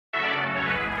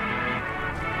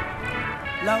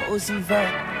Low Uzi Vert,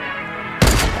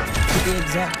 to be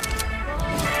exact.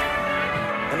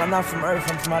 And I'm not from Earth,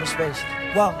 I'm from outer space.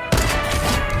 Whoa,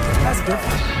 that's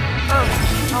different.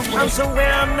 I'm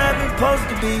somewhere I'm not supposed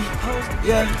to be.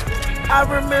 Yeah, I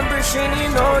remember she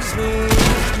didn't notice me.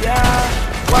 Yeah.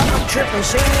 While I'm tripping,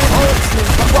 she ain't notice me.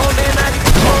 I'm rolling, I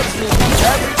get notice me.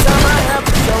 Every time I have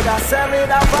a show, I sell it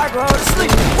out, I go to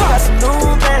sleep. We got some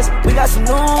new bands, we got some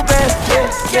new bands, yeah,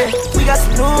 yeah. We got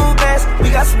some new bands, we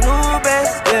got some new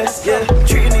bands, yeah, yeah.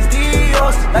 Treating these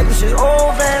DOs like this shit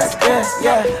old bands, yeah,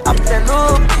 yeah. I put that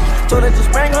loop, told her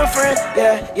just bring her friend,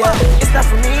 yeah, yeah. It's not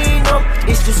for me, no,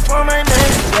 it's just for my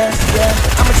man, yeah,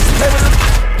 yeah. I'ma just play with them.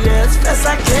 Yeah, as fast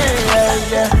I can, yeah,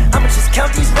 yeah. I'ma just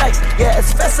count these racks, yeah,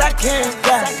 as fast I can,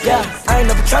 yeah, yeah. I ain't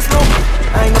never trust no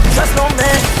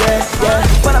man, yeah,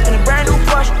 yeah. Put up in a brand new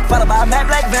Porsche, followed by a matte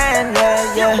black van,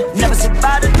 yeah, yeah. Never sit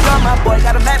by the drum, my boy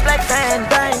got a matte black van,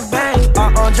 bang, bang.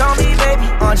 John B, baby,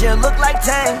 Jill look like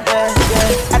Tang, yeah,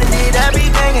 yeah. I done did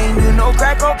everything, ain't do no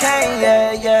crack cocaine,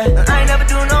 yeah, yeah. I ain't never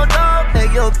do no dope, hey,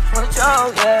 yo, wanna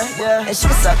choke, yeah, yeah. And she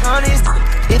can suck on this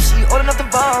if she old enough to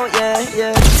vote, yeah,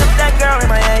 yeah. Took that girl in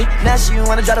my A, now she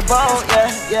wanna drive the boat, yeah,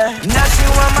 yeah. Now she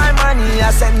want my money,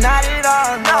 I said not at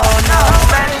all, no, no.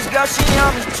 Spanish girl, she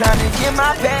on me, tryna get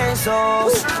my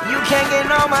pesos. You can't get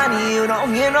no money, you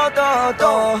don't get no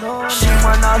dodo. She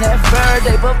want all that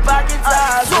birthday, but pockets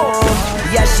are full.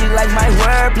 Yeah, she like my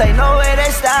wordplay, no way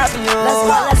they stopping you. Let's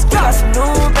go, let's go.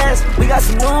 We got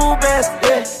some new bands,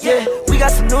 yeah, yeah. We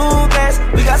got some new bands,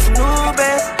 we got some new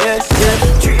bands, yeah,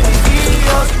 yeah. Treating these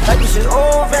videos like this shit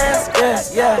old bands, yeah,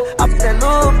 yeah. I put that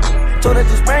loop, told her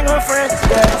just bring her friends,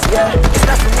 yeah, yeah. It's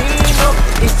not for me, no,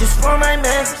 it's just for my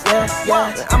mans, yeah,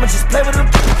 yeah. I'ma just play with them,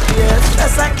 yeah, as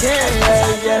fast I can,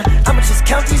 yeah, yeah. I'ma just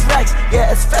count these racks, yeah,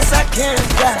 as fast I can,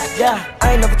 yeah, yeah.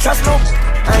 I ain't never trust no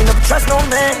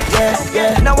man, yeah,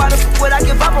 yeah. Now why the f would I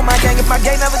give up on my gang if my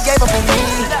gang never gave up on me?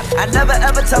 I never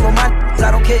ever tell on my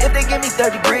I don't care if they give me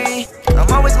 3rd degree. I'm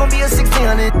always gonna be a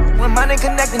 1600 when mine ain't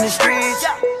connecting the streets.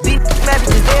 Beat mad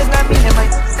because there's not me and my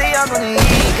stay out on the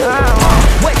E. Come on,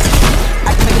 wait.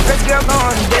 I can make a fresh girl go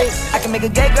on a date. I can make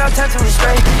a gay girl turn to a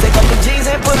straight. Take off the jeans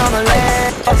and put on a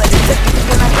leg. All let it take you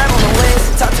when I grab on the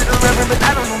waist. Talk to the reverend but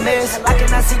I don't know miss. I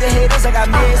cannot see the haters like I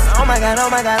miss. Oh my god,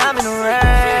 I'm in the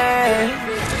rain.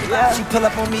 Yeah. She pull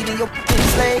up on me, then your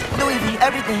slave. Louis V,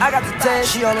 everything, I got the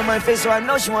test. She all on my face, so I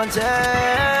know she want to.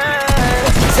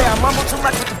 Say I mumble too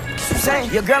much with the you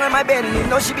saying. Your girl in my bed, and you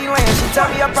know she be laying. She tell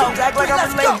me I'm problems, act like I'm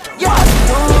related. Yeah,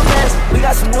 we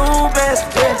got some new bands,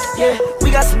 yeah, yeah.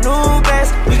 We got some new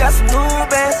bands, we got some new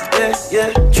bands, yeah,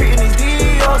 yeah. Treating these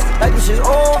DOs like this shit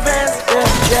old bands, yeah,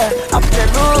 yeah. I put that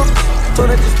loop,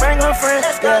 told her just bring her friends,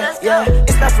 yeah, yeah.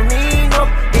 It's not for me, no,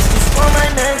 it's just for my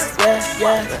mans, yeah,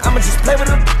 yeah. I'ma just play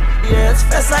with them, yeah, as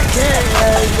fast I can,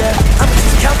 yeah, yeah. I'ma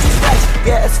just count these racks,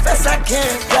 yeah, as fast I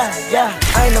can, yeah,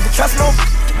 yeah. I ain't never trust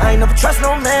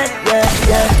no man, yeah,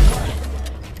 yeah.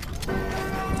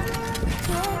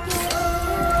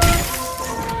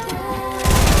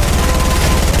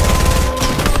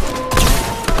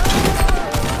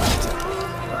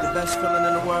 The best feeling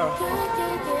in the world.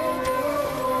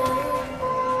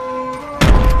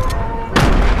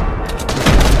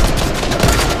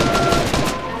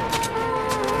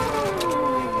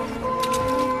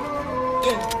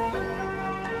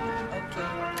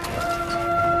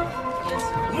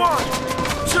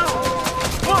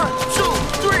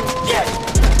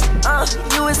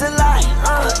 You is a lie,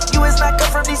 you is not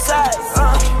come from these sides,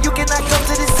 you cannot come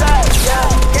to this side, yeah.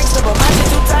 Gangsta but my shit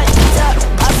too tight, yeah.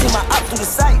 I see my op through the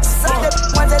sights,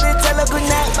 the ones that didn't tell a good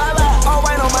night, all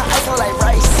white on my eyes smell like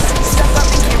rice. Step up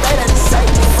and get right at the sight.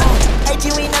 AG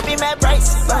ain't up in my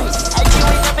price, AG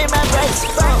ain't up in my price,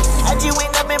 AG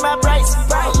ain't up in my price,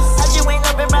 AG ain't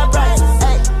up in my price,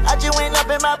 AG ain't up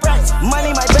in my price.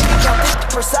 Money my bank account is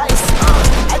precise,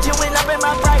 AG ain't up in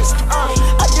my price,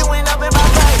 AG ain't up in my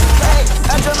price.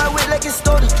 I drive my whip like it's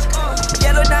stolen.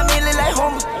 Yellow diamond look like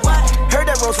Homer.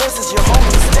 Heard that Rolls Royce is your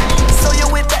homie. So you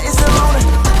with that is a loner.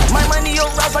 My money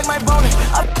your rise like my boner.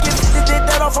 I get did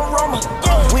that off from Roma.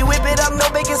 We whip it up, no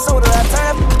baking soda. I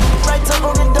turn up right to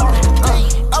on the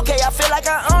donut. Okay, I feel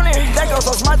like I own it. That girl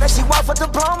so smart that she walk for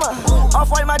diploma.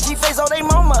 Off white my G face, oh they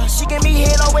mama. She give me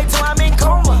head all the way till I'm in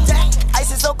coma.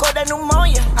 Ice is so cold that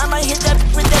pneumonia. I might hit that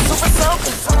with that super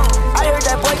soaker. I heard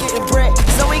that boy getting bread,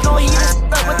 so we gon' heat it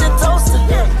up with the toaster.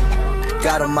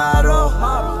 Got a motto,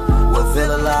 with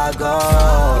Villa Lago.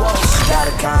 She got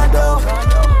a condo,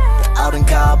 out in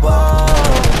Cabo.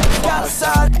 Got a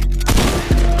side,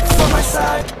 for my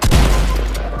side.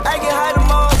 I get high the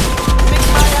most, mix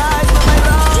my eyes with my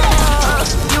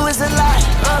lungs. You is a lie,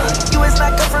 you is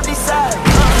not come from this side.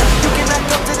 You cannot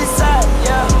come to this side,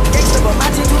 yeah. Gangsta but my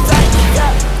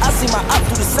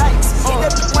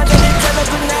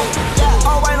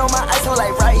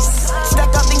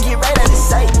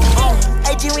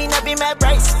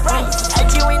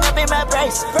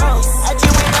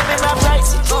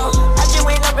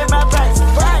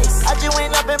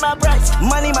in my price.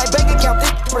 Money, my bank account,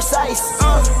 precise.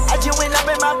 I just went up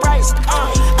in my price.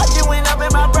 I just went up in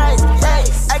my price. Hey,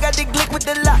 I got the glick with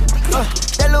the lock.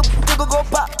 That little nigga go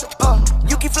pop.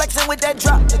 You keep flexing with that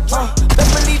drop.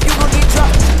 Best believe you gon' get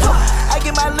dropped. I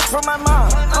get my look from my mom.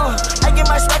 I get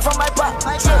my swag from my pop.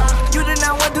 You did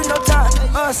not want to do no time.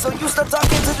 So you start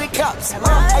talking to the cops.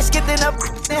 I skipped it up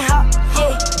and hop.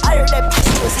 I heard that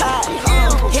bitch was hot.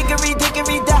 Hickory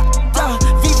dickory dot.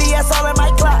 VVS all in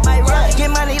my clock. Get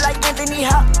money like Anthony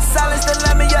Hop. Silence the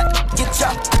lemon, yeah, get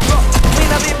chopped.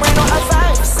 Clean up your brain on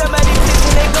outside. Somebody please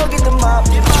when they go get the mob.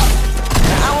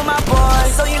 Now I'm with my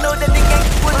boys, so you know that they can't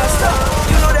when I stop.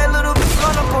 You know that little bitch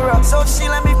gonna pour up. So if she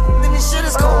let me, then this shit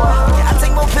is go up. Yeah, I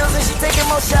take more pills and she taking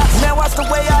more shots. Now watch the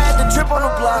way I had to drip on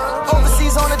the block.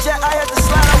 Overseas on the jet, I had to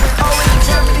slide. I went all in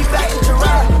Germany, back to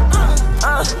Gerard.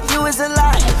 You is a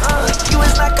lie. You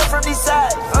is not cut from these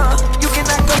sides. You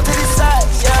cannot go to this side.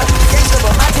 Yeah, gangsta,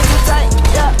 but my team too tight.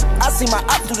 Yeah, I see my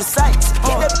op through the sights.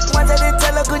 Hit the ones that didn't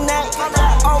tell her good night.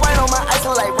 All white on my eyes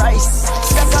feel like rice.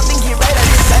 Step up and get right out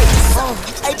of sight.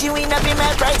 I just went up in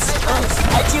my price.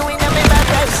 I just went up in my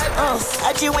price.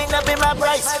 I just went up in my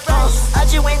price. I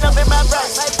just went up in my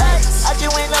price. I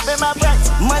just went up in my price.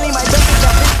 Money, my bank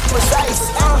account,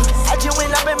 precise. I just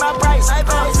went up in my price. I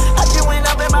just went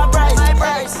up in my price. I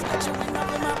just went up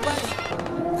in my price.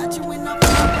 I just went up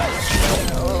in my price.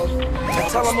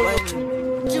 Tell them yo,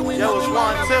 it's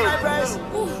 1, 2.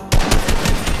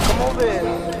 Come over here.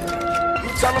 You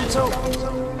tell them too.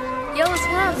 Yo, it's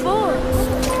 1, 4.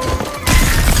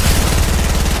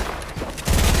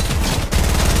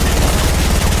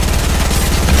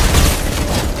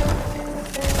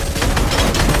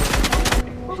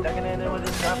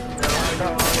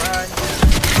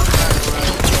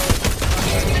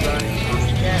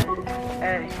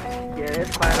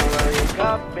 It's fine to wake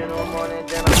up in the morning,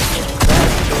 then I'm getting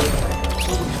back to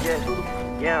it.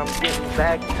 Yeah, I'm getting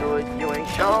back to it. You ain't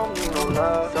showing me no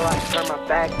love, so I turn my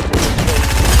back to it.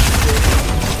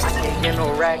 I can't get no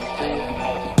racks to you.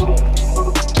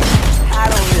 I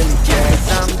don't really care, 'cause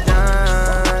I'm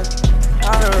done.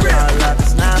 All the raw love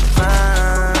is not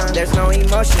fun. There's no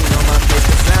emotion on my face,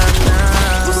 'cause I'm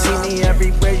numb. You see me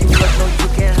everywhere you look, no, you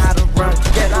can't hide or run.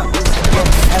 Get up,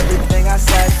 everything I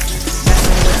said.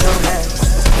 Messing with your head,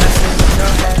 messing with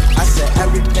your head. I said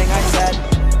everything I said.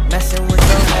 Messing with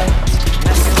your head,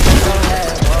 messing with your head.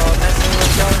 Oh, messing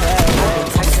with your head. I've been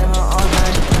texting her all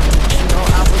night. She know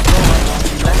I was going on.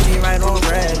 She left me right on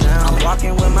red. Now I'm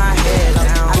walking with my head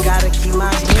down. I gotta keep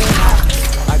my head high.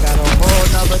 I got a whole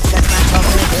nother check not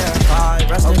coming there.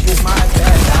 Rest in peace, my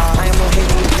dad. I am no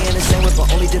hater with me in the same way, but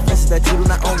only difference is that you do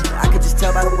not own me. I could just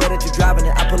tell by the way that you're driving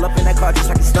it. I pull up in that car just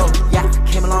like it's stolen. Yeah,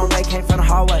 came a long way, came from the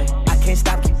hallway. Can't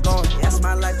stop, keep going. Yes,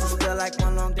 my life just feel like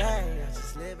one long day. I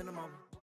just live in the moment.